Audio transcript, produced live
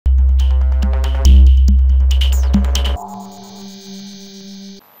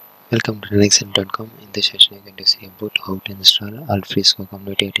Welcome to linuxin.com. In this session, you're going to see about how to install Alfresco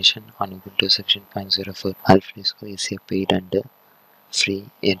Community Edition on Ubuntu section 0.04. Alfresco is a paid and free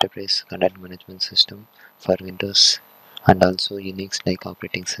enterprise content management system for Windows and also Unix-like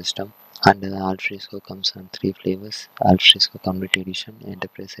operating system. And Alfresco comes on three flavors: Alfresco Community Edition,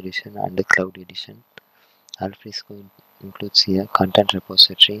 Enterprise Edition, and Cloud Edition. Alfresco includes a content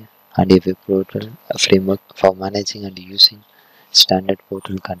repository and a web portal, a framework for managing and using standard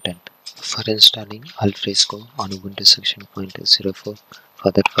portal content. For installing Alfresco on Ubuntu section 0.04,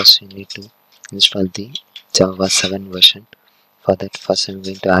 for that first you need to install the Java 7 version. For that first I'm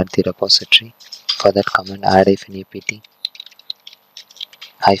going to add the repository. For that command add -apt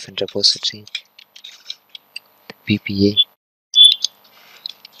 -repository ppa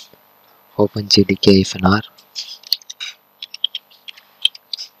open jdk-r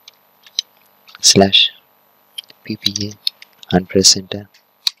 /ppa and press enter.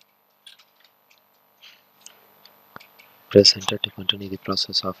 Press enter to continue the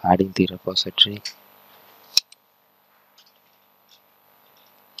process of adding the repository.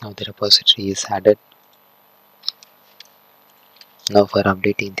 Now the repository is added. Now for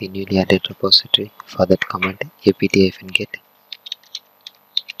updating the newly added repository, for that command apt-get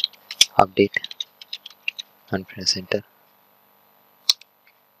update and press enter.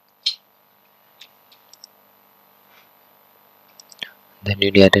 The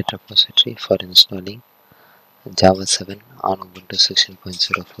newly added repository for installing Java 7 on Ubuntu section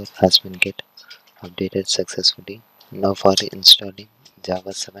 0.04 has been get updated successfully. Now for installing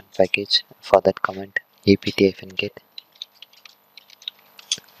Java 7 package, for that command apt-get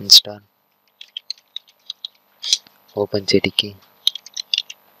install open jdk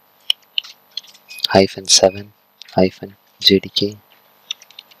 -7 -jdk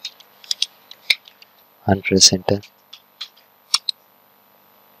and press enter.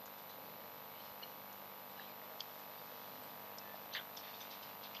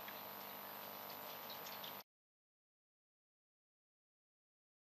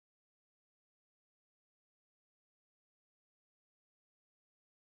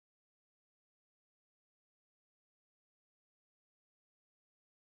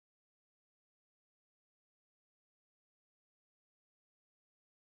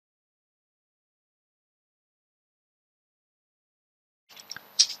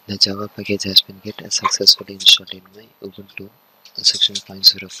 The Java package has been get successfully installed in my Ubuntu section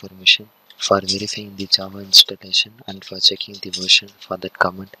 0.04 machine. For verifying the Java installation and for checking the version, for that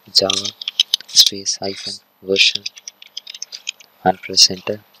command java -version and press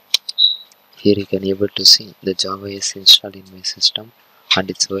enter. Here you can able to see the Java is installed in my system and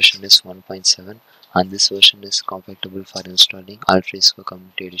its version is 1.7, and this version is compatible for installing Alfresco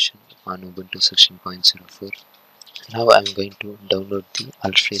Community Edition on Ubuntu section 0.04. Now I am going to download the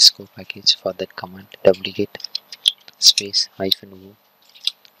Alfresco package. For that command wget -o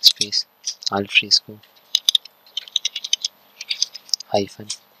Alfresco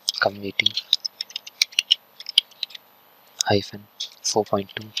community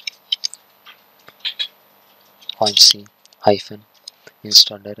 4.2.c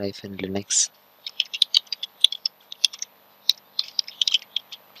installer linux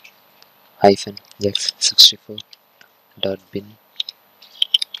x64.bin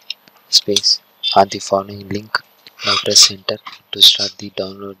on the following link. Now press enter to start the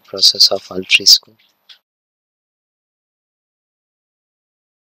download process of Alfresco.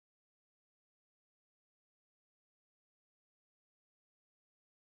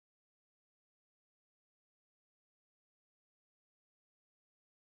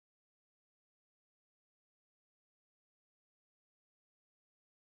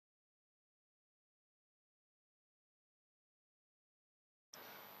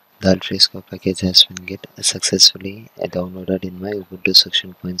 The Alfresco package has been get successfully downloaded in my Ubuntu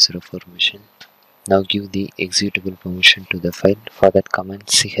section 0.04 machine. Now give the executable permission to the file. For that command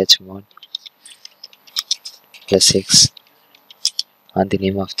chmod +x on the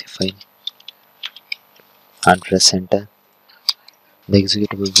name of the file and press enter. The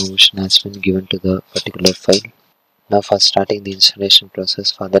executable permission has been given to the particular file. Now for starting the installation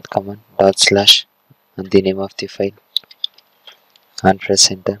process, for that command / and the name of the file and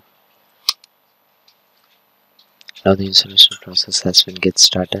press enter. Now the installation process has been get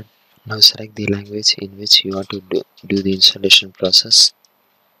started. Now select the language in which you want to do the installation process.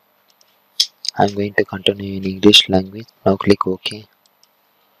 I am going to continue in English language. Now click OK.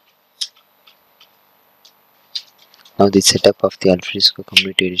 Now the setup of the Alfresco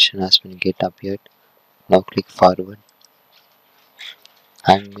Community Edition has been get appeared. Now click forward.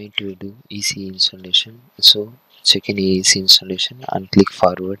 I am going to do easy installation, so check in easy installation and click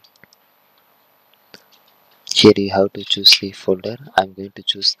forward. Here you have to choose the folder. I'm going to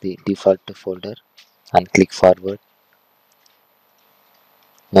choose the default folder and click forward.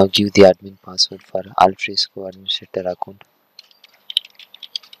 Now give the admin password for Alfresco administrator account.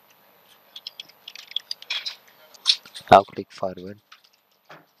 Now click forward.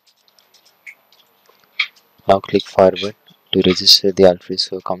 Now click forward to register the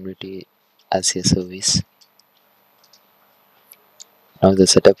Alfresco community as a service. Now the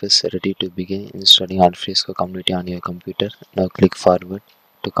setup is ready to begin installing Alfresco community on your computer. Now click forward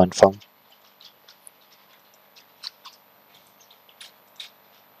to confirm.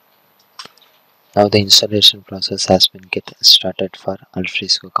 Now the installation process has been get started for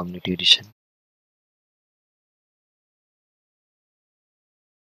Alfresco Community Edition.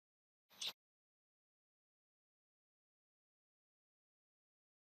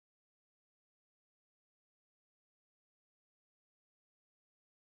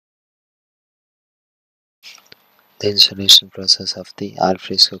 The installation process of the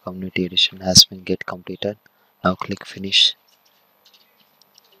Alfresco Community Edition has been get completed. Now click finish.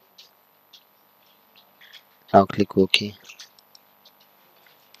 Now click OK.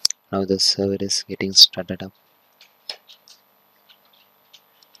 Now the server is getting started up.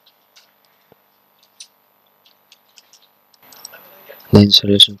 The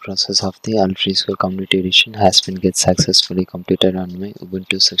installation process of the Alfresco Community Edition has been get successfully completed on my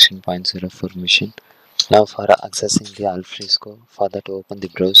Ubuntu section 0.04 machine. Now for accessing the Alfresco, for that open the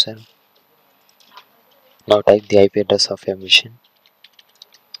browser. Now type the IP address of your machine.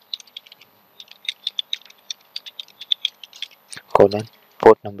 Colon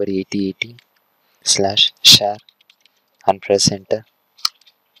port number 8080 /share and press enter.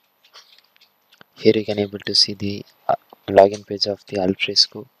 Here you can able to see the login page of the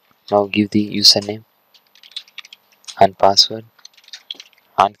Alfresco. Now give the username and password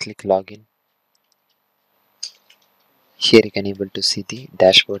and click login. Here you can able to see the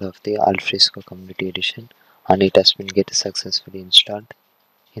dashboard of the Alfresco Community Edition, and it has been get successfully installed.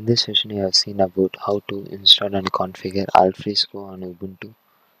 In this session you have seen about how to install and configure Alfresco on Ubuntu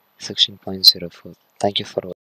section 0.04. Thank you for watching.